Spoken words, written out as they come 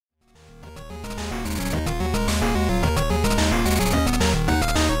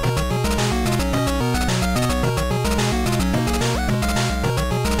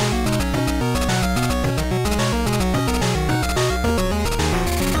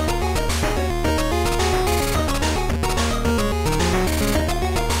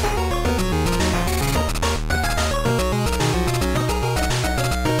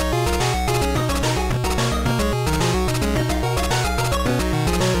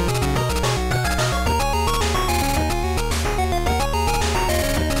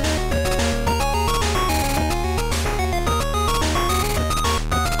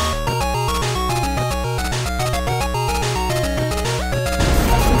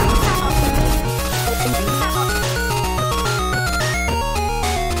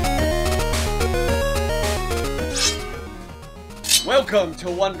Welcome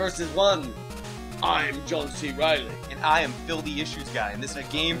to 1 vs. 1. I'm John C. Riley. And I am Phil the Issues Guy, and this is a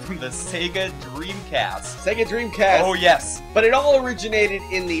game from the Sega Dreamcast. Sega Dreamcast. Oh, yes. But it all originated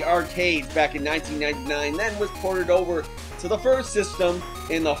in the arcades back in 1999, then was ported over to the first system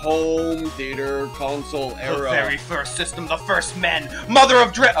in the home theater console era. The very first system, the first men, Mother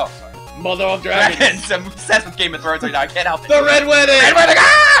of Mother of Dragons. I'm obsessed with Game of Thrones right now, I can't help it. The Red Wedding! Red Wedding!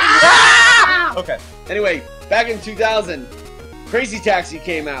 Ah! Okay. Anyway, back in 2000, Crazy Taxi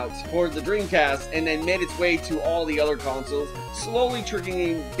came out for the Dreamcast and then made its way to all the other consoles, slowly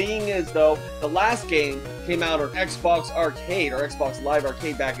triggering, being as though the last game came out on Xbox Arcade, or Xbox Live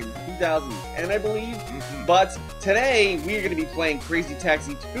Arcade back in 2010, I believe. But today, we're going to be playing Crazy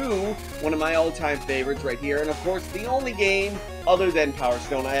Taxi 2, one of my all-time favorites right here, and of course, the only game other than Power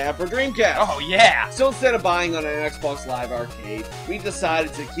Stone I have for Dreamcast. Oh, yeah! So instead of buying on an Xbox Live Arcade, we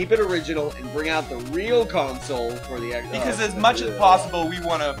decided to keep it original and bring out the real console for the Xbox. Because as much as possible, we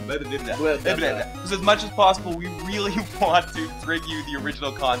want to... Because as much as possible, we really want to bring you the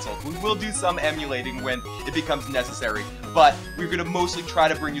original console. We will do some emulating when it becomes necessary, but we're going to mostly try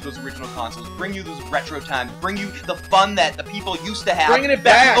to bring you those original consoles, bring you those retro times, bring you the fun that the people used to have. Bringing it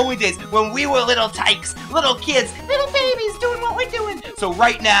back! In the only days when we were little tykes, little kids, little babies doing what we're doing. So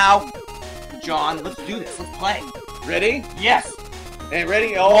right now, John, let's do this. Let's play. Ready? Yes. And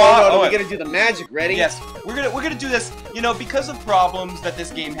ready? Oh, we're gonna do the magic. Ready? Yes. We're gonna do this. You know, because of problems that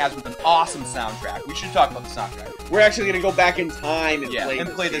this game has with an awesome soundtrack. We should talk about the soundtrack. We're actually gonna go back in time and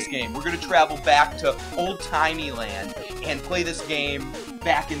play this game. We're gonna travel back to old-timey land and play this game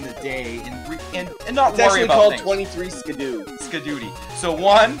back in the day and not worry about things. It's actually called 23 Skidoo. Skadoody. So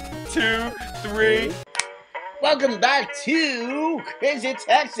 1, 2, 3. Welcome back to Crazy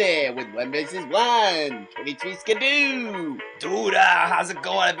Taxi with 1 vs. 1. 23 Skidoo. Dude, how's it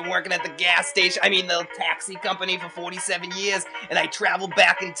going? I've been working at the gas station, the taxi company for 47 years, and I traveled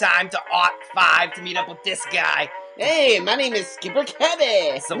back in time to '05 to meet up with this guy. Hey, my name is Skipper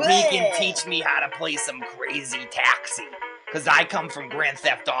Kevin. So he can teach me how to play some crazy taxi. Because I come from Grand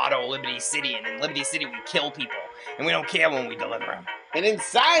Theft Auto, Liberty City, and in Liberty City we kill people, and we don't care when we deliver them. And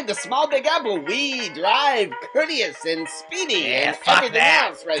inside the small Big Apple, we drive courteous and speedy and fuck everything that.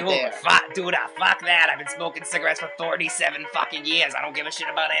 else right Dude, there. Fuck that. I've been smoking cigarettes for 37 fucking years. I don't give a shit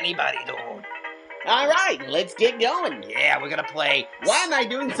about anybody, dude. Alright, let's get going. Yeah, we're gonna play... Why am I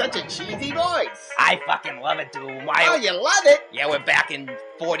doing such a cheesy voice? I fucking love it, dude. Oh, you love it? Yeah, we're back in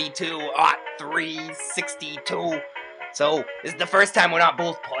 42, 03, 62. So, this is the first time we're not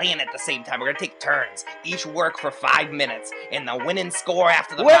both playing at the same time. We're gonna take turns. Each work for 5 minutes. And the winning score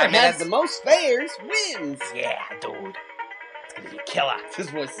after the 5 minutes... Whoever has the most fares wins. Yeah, dude. It's gonna be a killer. This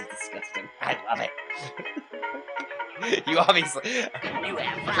voice is disgusting. I love it. You obviously... I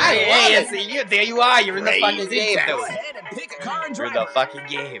love it. There you are. You're in the fucking game, dude. Go ahead and pick a car and You're in drive the fucking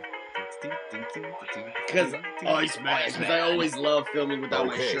game. Because I always love filming without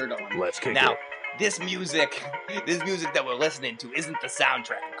my shirt on. Let's kick Now, it. this music that we're listening to isn't the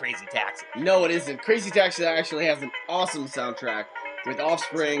soundtrack of Crazy Taxi. No, it isn't. Crazy Taxi actually has an awesome soundtrack with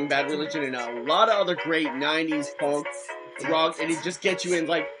Offspring, Bad Religion, and a lot of other great 90s punk rock, and it just gets you in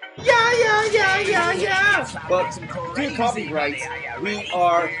like, yeah. But due to copyrights, we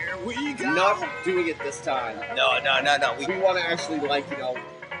are not doing it this time. No. We want to actually,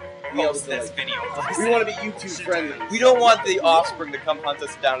 Post this video. We want to be YouTube friendly. We don't want the Offspring to come hunt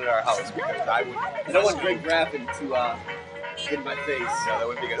us down at our house because I don't want Greg Graffin to get in my face. No, that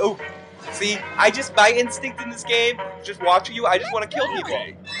wouldn't be good. Oh, see, my instinct in this game, just watching you, I just want to kill people.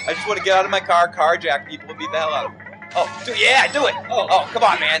 I just want to get out of my car, carjack people, and beat the hell out of them. Oh, do it. Oh, come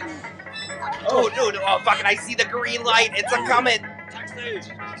on, man. Oh, dude. Oh, fucking, I see the green light. It's a-coming.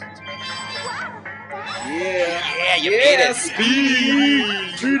 Yeah, you made it. Speedy.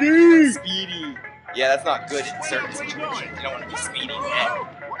 Yeah, that's not good in certain situations. You don't want to be speedy. Yeah.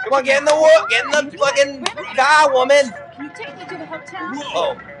 Come on, get in the fucking car, woman. Can you take me to the hotel?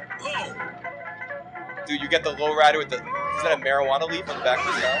 Oh. Dude, you get the lowrider with the... Is that a marijuana leaf on the back of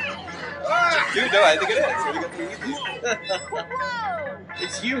the car? Dude, no, I think it is. Whoa!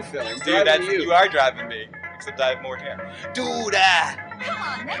 It's you, Phil. Dude, you are driving me. Except I have more hair. Dude, Come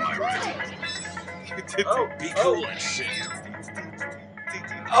on, let's ride. Be cool and shit.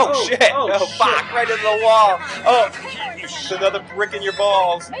 Oh, shit! Oh, fuck! Right into the wall! Oh! It's another brick in your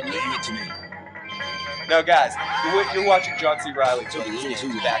balls! Leave it to me. No, guys, you're watching John C. Riley took a little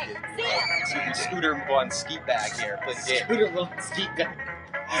too back in Scooter One Skeet Bag here. Play the game. Scooter One Skeet Bag.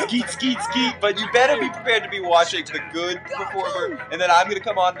 Skeet, skeet, skeet. But you better be prepared to be watching the good performer, and then I'm gonna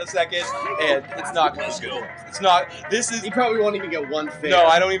come on in a second, and it's not gonna be good. It's not. This is. You probably won't even get one fare. No,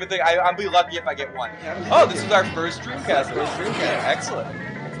 I don't even think. I'll be lucky if I get one. Oh, this is our first Dreamcast. Excellent.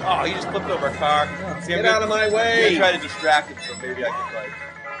 Oh, he just flipped over a car. See, Get out of my I'm way. gonna try to distract him, so maybe I can like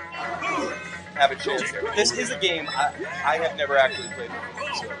have a chance here. This is a game I have never actually played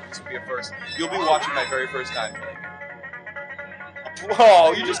before, so this will be a first. You'll be watching my very first time playing.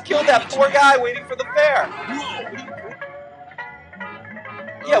 Whoa! You just killed that poor guy waiting for the fare.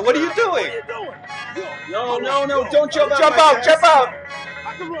 Yeah, what are you doing? No, no, no! Don't jump out! Jump out! Jump out!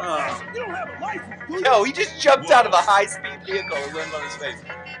 You Yo, he just jumped out of a high-speed vehicle and landed on his face.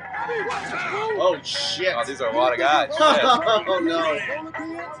 Oh shit! Oh, these are a lot of guys. Shit. Oh no!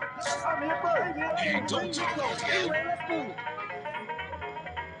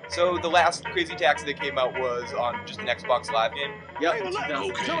 So the last Crazy Taxi that came out was on just an Xbox Live game. Yep.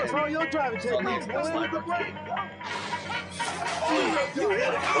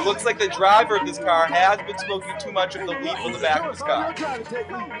 It looks like the driver of this car has been smoking too much of the leaf on the back of his car.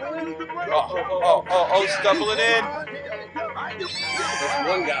 Oh, stumbling in. That's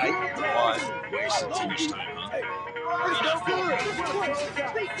one guy.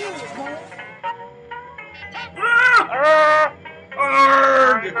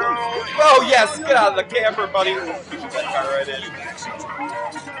 Oh yes, get out of the camper, buddy. Push that car right in.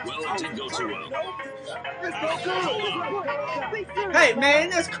 Well, it didn't go too well. Hey man,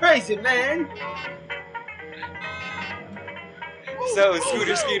 that's crazy, man. So,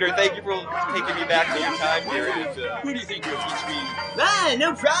 Scooter Skeeter, thank you for taking me back to your time here. And, Who do you think you'll teach me? Man,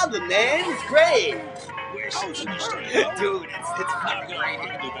 no problem, man. It's great. Dude, it's fucking great.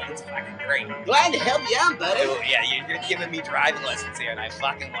 It's fucking great. Glad to help you out, buddy. Oh, yeah, you're giving me driving lessons here, and I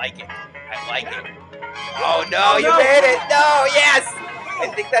fucking like it. I like it. Oh no, you made it! No, yes! I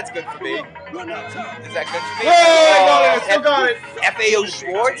think that's good for me. Is that good for me? Hey, I got it. I still got it. FAO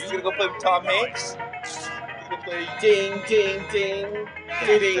Schwartz is gonna go play with Tom Hanks. He's gonna play. Ding, ding, ding.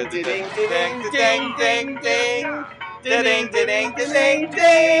 Ding, ding, ding, ding, ding, ding, ding, ding. Ding, ding, ding, ding, ding, ding,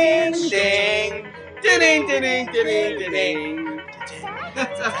 ding. Ding, ding, ding, ding, ding, ding.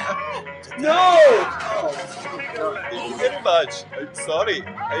 No! You didn't much. I'm sorry.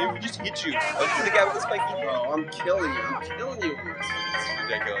 I just hit you. I the guy with the spiky. Oh, I'm killing you. I'm killing you. This is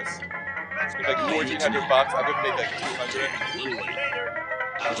ridiculous. It's like $1,400. I'm gonna make like 200.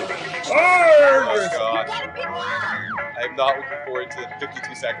 Oh gosh. I am not looking forward to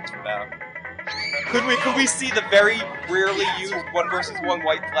 52 seconds from now. Could we see the very rarely used 1 versus 1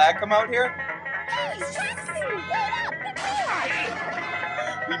 white flag come out here?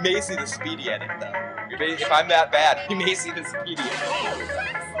 We may see the speedy edit though. If I'm that bad, we may see the speedy edit.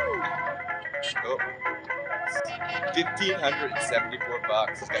 Oh.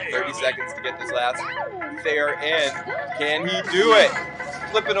 $1,574. He's got 30 seconds to get this last fare in. Can he do it?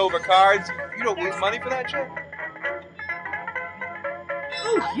 Flipping over cards. You don't lose money for that shit.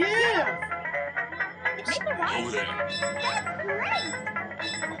 Oh, yeah! Over there.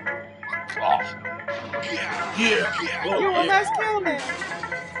 Oh. Yeah. Oh, You a nice kill, man.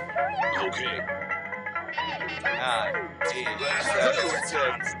 Okay. 9, 8, 7,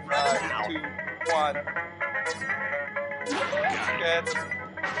 6, 5, 2, 1. Good.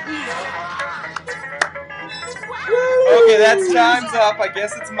 Okay, that's time's up. I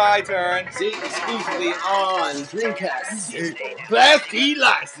guess it's my turn. See, exclusively on Dreamcast. Class D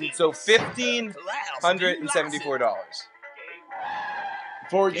license. So $1,574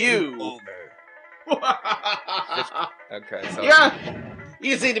 For you. Okay. So Yeah.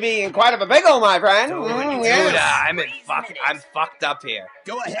 You seem to be in quite of a pickle, my friend. Dude, I'm fucked up here.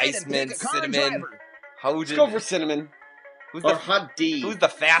 Go ahead Iceman, and pick a car Cinnamon, driver. Let's go for cinnamon. Who's Or the hot D. Who's the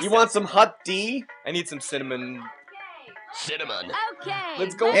fastest? You want some hot D? I need some cinnamon. Cinnamon. Okay.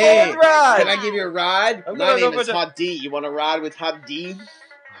 Let's go Hey, for a ride. can I give you a ride? I'm My gonna go name for is the- Hot D. You want to ride with Hot D?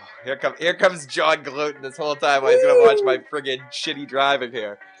 Here comes John gloating this whole time while he's gonna watch my friggin' shitty driving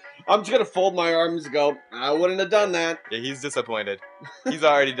here. I'm just gonna fold my arms and go, I wouldn't have done that. Yeah, he's disappointed. He's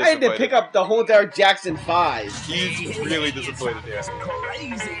already I had disappointed. to pick up the whole entire Jackson 5. He's really disappointed here.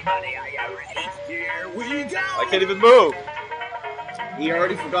 Crazy, buddy. Are you ready? Here we go. I can't even move. He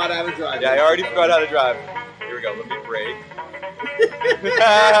already forgot how to drive. Yeah, I already forgot how to drive. Here we go. Let me brake.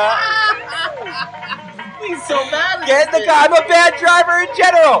 He's so bad at Get in the this. car. I'm a bad driver in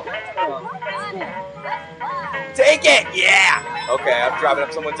general. Take it. Yeah. Okay, I'm driving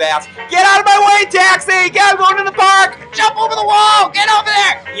up someone's ass. Get out of my way, taxi! Get going to the park! Jump over the wall! Get over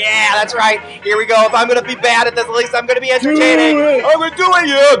there! Yeah, that's right. Here we go. If I'm gonna be bad at this, at least I'm gonna be entertaining. I'm gonna do it.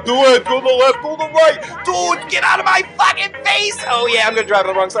 Yeah, do it. Go to the left, go to the right. Dude, get out of my fucking face! Oh yeah, I'm gonna drive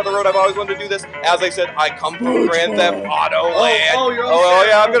on the wrong side of the road. I've always wanted to do this. As I said, I come from Grand Theft Auto land. Oh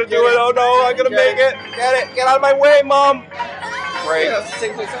yeah, I'm gonna do it. Oh no, I'm gonna make it. Get it. Get out of my way, Mom. Break. Yeah, that's the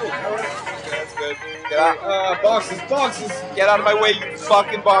same place I was. Okay, that's good. Get out. Boxes. Get out of my way, you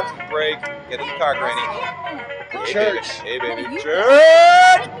fucking box. Break. Get in the car, Granny. Hey, Church. Baby.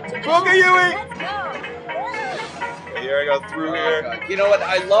 Church! Boogie Yui! Here I go through here. God. You know what?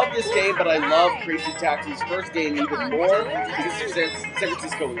 I love this game, but I love Crazy Taxi's first game even more because it's San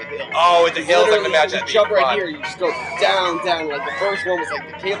Francisco in the hills. Oh, in the hills, I can imagine that You jump being right fun. here, you just go down. Like the first one was like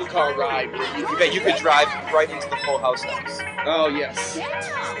the cable car ride. Where You bet you could drive right into the Full House house. Oh yes.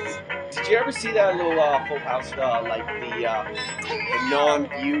 Did you ever see that little Full House, like the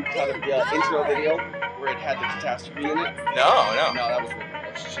non-view kind of intro video where it had the catastrophe in it? No. No, that was what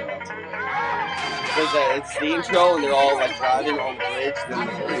I should show out to you. Because it's the intro and they're all like driving on the bridge, then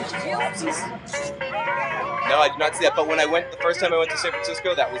the bridge collapses. No, I did not see that. But when I went, the first time I went to San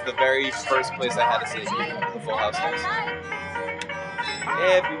Francisco, that was the very first place I had to see the Full House house.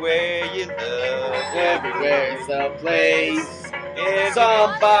 Everywhere you look, Everywhere's a place. If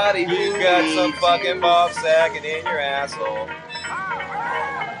Somebody who you got some needs fucking you. bob sagging in your asshole.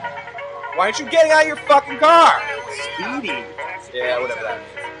 Why aren't you getting out of your fucking car? Speedy. Yeah, whatever that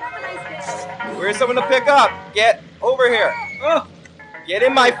means. Where's someone to pick up? Get over here. Oh, Get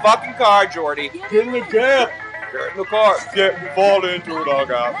in my fucking car, Jordy. get in the gap. Get in the car. Fall into the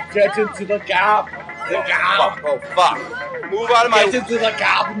dugout. Get into the gap. The gap. Fuck. Oh, fuck. Move out of my... Get into the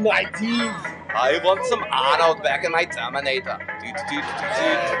gap, my teeth. I want some Arnold back in my Terminator. Did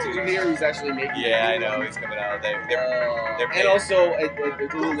you hear who's actually making it? Yeah, I know. He's coming out. They're And paid. also, the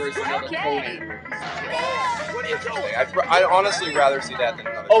rumor is another Conan. What are you doing? I'd honestly rather see that than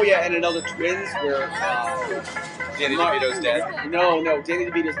another. Oh yeah, and another Twins where Danny DeVito's dead. No, Danny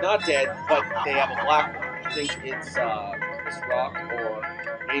DeVito's not dead, but they have a black one. I think it's Chris Rock or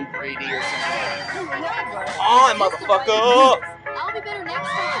Wayne Brady or something. On, motherfucker! I'll be better next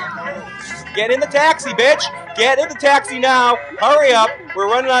time. Get in the taxi, bitch! Get in the taxi now! Hurry up! We're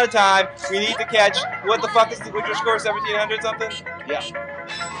running out of time. We need to catch. What the fuck is the your score? 1700 something? Yeah.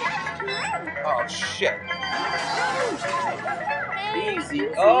 Oh shit! Easy.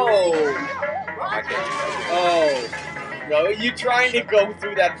 Oh. I can't do that. Oh. No, you trying to go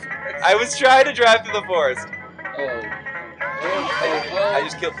through that first. I was trying to drive through the forest. Oh. I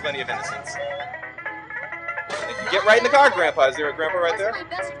just killed plenty of innocents. Get right in the car, Grandpa. Is there a Grandpa right there?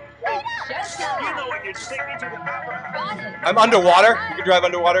 You know what you're sticking to the opera. I'm underwater. You can drive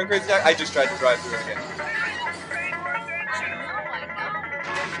underwater in Crazy Taxi. I just tried to drive through it again.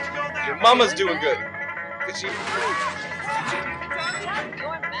 Your mama's doing good. Cause she...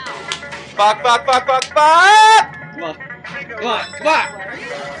 Fuck! Come on.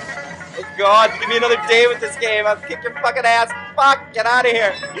 Oh God, give me another day with this game. I'll kick your fucking ass. Fuck, get out of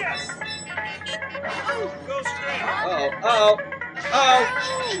here. Yes. Go straight.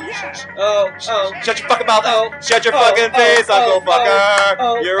 Shut your fucking mouth. Oh. Shut your Oh. fucking face, Oh. Uncle Oh. fucker.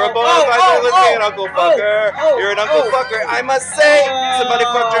 Oh. You're a Oh. bonafide Oh. lesbian, Oh. Uncle fucker. Oh. You're an Uncle Oh. fucker. I must say, somebody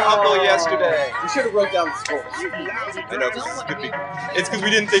fucked your uncle yesterday. You should have wrote down the scores. I know, 'cause this could be. It's because we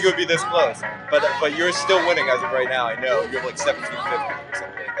didn't think it would be this close. But you're still winning as of right now. I know. You're like 1750 or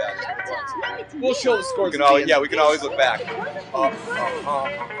something like that. We'll show the scores. We can always, we can always look back.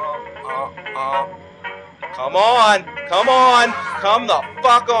 Come on, come the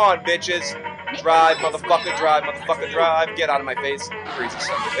fuck on, bitches. Drive, motherfucker, drive. Get out of my face, crazy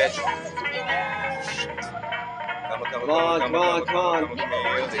son of a bitch. Come on.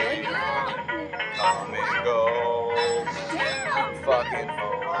 Come and go. Fucking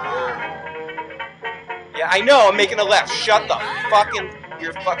forward. Yeah, I know, I'm making a left. Shut the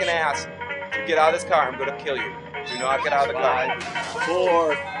your fucking ass. You get out of this car, I'm gonna kill you. Do not get out of the car. 5,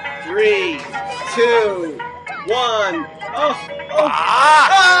 4, 3, 2, 1.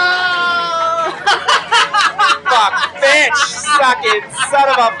 Fuck, bitch, suck it, son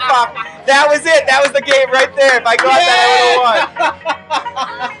of a fuck. That was it. That was the game right there. If I got that, I would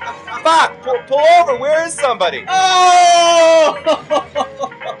have won. Fuck, pull over. Where is somebody? Oh!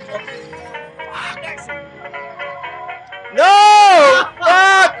 No!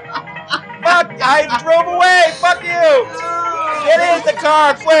 Fuck! Fuck! I drove away. Fuck you! Get in the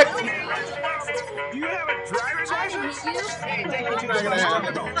car, quick! Do you have a driver's license?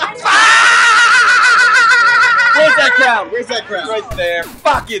 Where's that crowd? Right there.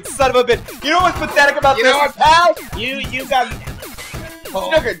 Fucking son of a bitch. You know what's pathetic about You this? know what, pal? You got You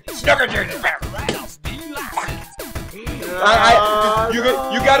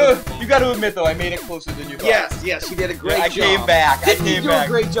gotta admit though, I made it closer than you thought. Yes, you did a great job. I came back. You do a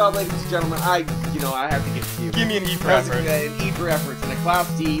great job, ladies and gentlemen. I have to give it to you. Give me an E for effort. An E for efforts and a Class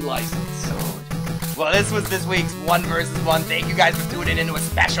D license. Well, this was this week's 1 vs. 1. Thank you guys for tuning into a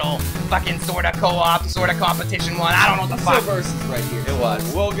special fucking sorta co-op, sorta competition one. I don't know what the fuck. Versus right here. It was.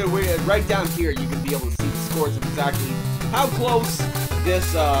 We're right down here. You can be able to see the scores of exactly how close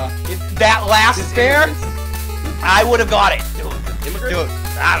this that last fair. I would have got it, dude.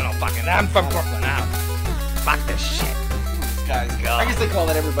 I don't know, fucking. I'm from Brooklyn now. Fuck this shit. These guys go. I guess they call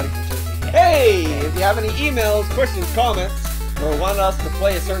that everybody from Jersey. Hey, if you have any emails, questions, comments, or want us to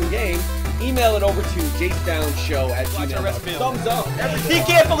play a certain game, email it over to jacedown@gmail.com. Thumbs up. He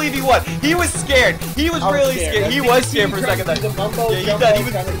can't believe he won. He was scared. He was really scared. He was scared for a second.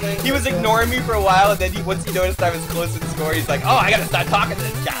 He was ignoring me for a while, and then once he noticed I was close to the score, he's like, "Oh, I gotta start talking to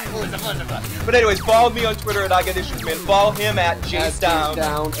this guy." But anyways, follow me on Twitter at IGotIssuesMan. Follow him at JaceDown,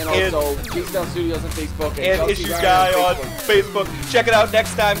 and also JaceDown Studios on Facebook and Issues Guy on Facebook. Check it out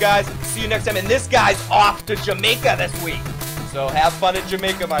next time, guys. See you next time. And this guy's off to Jamaica this week. So have fun in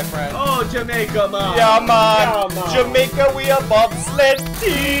Jamaica, my friend. Oh, Jamaica, man. Yeah, man. Yeah, man. Jamaica, we a bobsled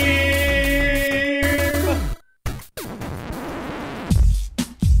team.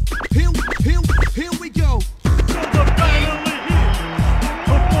 Here we go.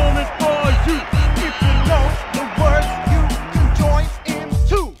 Performance for you. If you know the words, you can join in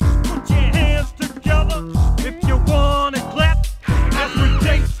too. Put your hands together if you wanna clap. As we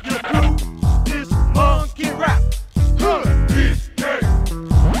take you through this monkey rap.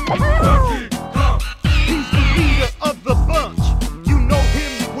 He's the leader of the bunch. You know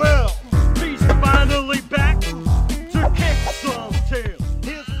him well. He's finally back to kick some tail.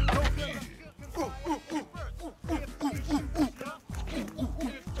 Here's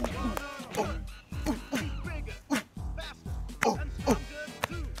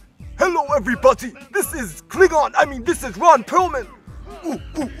Hello everybody, this is Klingon, this is Ron Perlman.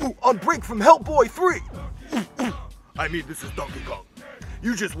 On break from Hellboy 3. This is Donkey Kong.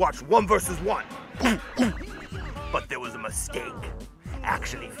 You just watched 1 vs. 1. But there was a mistake.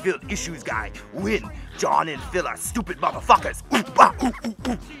 Actually, Phil Issues Guy win. John and Phil are stupid motherfuckers.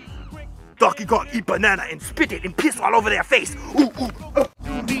 Donkey Kong eat banana and spit it and piss all over their face.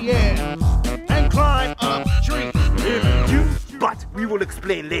 the air and climb up trees. If you But we will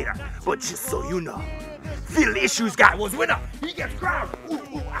explain later. But just so you know, Phil Issues Guy was winner. He gets crowned.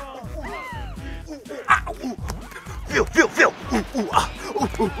 Phil.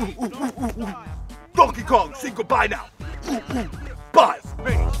 Donkey Kong, say goodbye now. Bye.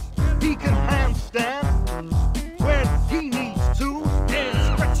 he can handstand when he needs to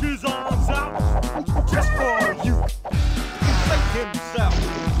and stretch his arms out just for you. Inflate himself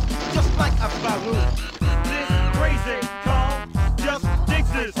just like a balloon. This crazy Kong just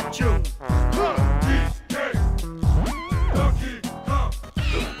digs this tune.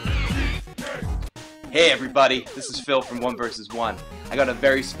 Hey everybody, this is Phil from 1 vs. 1. I got a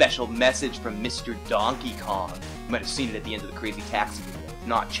very special message from Mr. Donkey Kong. You might have seen it at the end of the Crazy Taxi video. If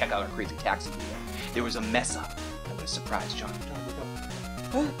not, check out our Crazy Taxi video. There was a mess up. I'm gonna surprise John.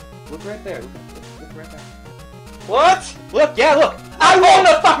 Look up. Look right there. Look right there. What? Look, yeah, look. I won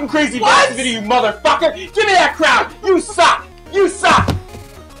the fucking Crazy Taxi video, you motherfucker! Give me that crown! You suck! You suck! Don't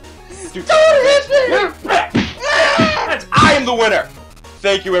hit me! I am the winner!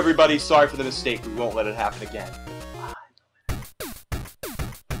 Thank you, everybody. Sorry for the mistake. We won't let it happen again.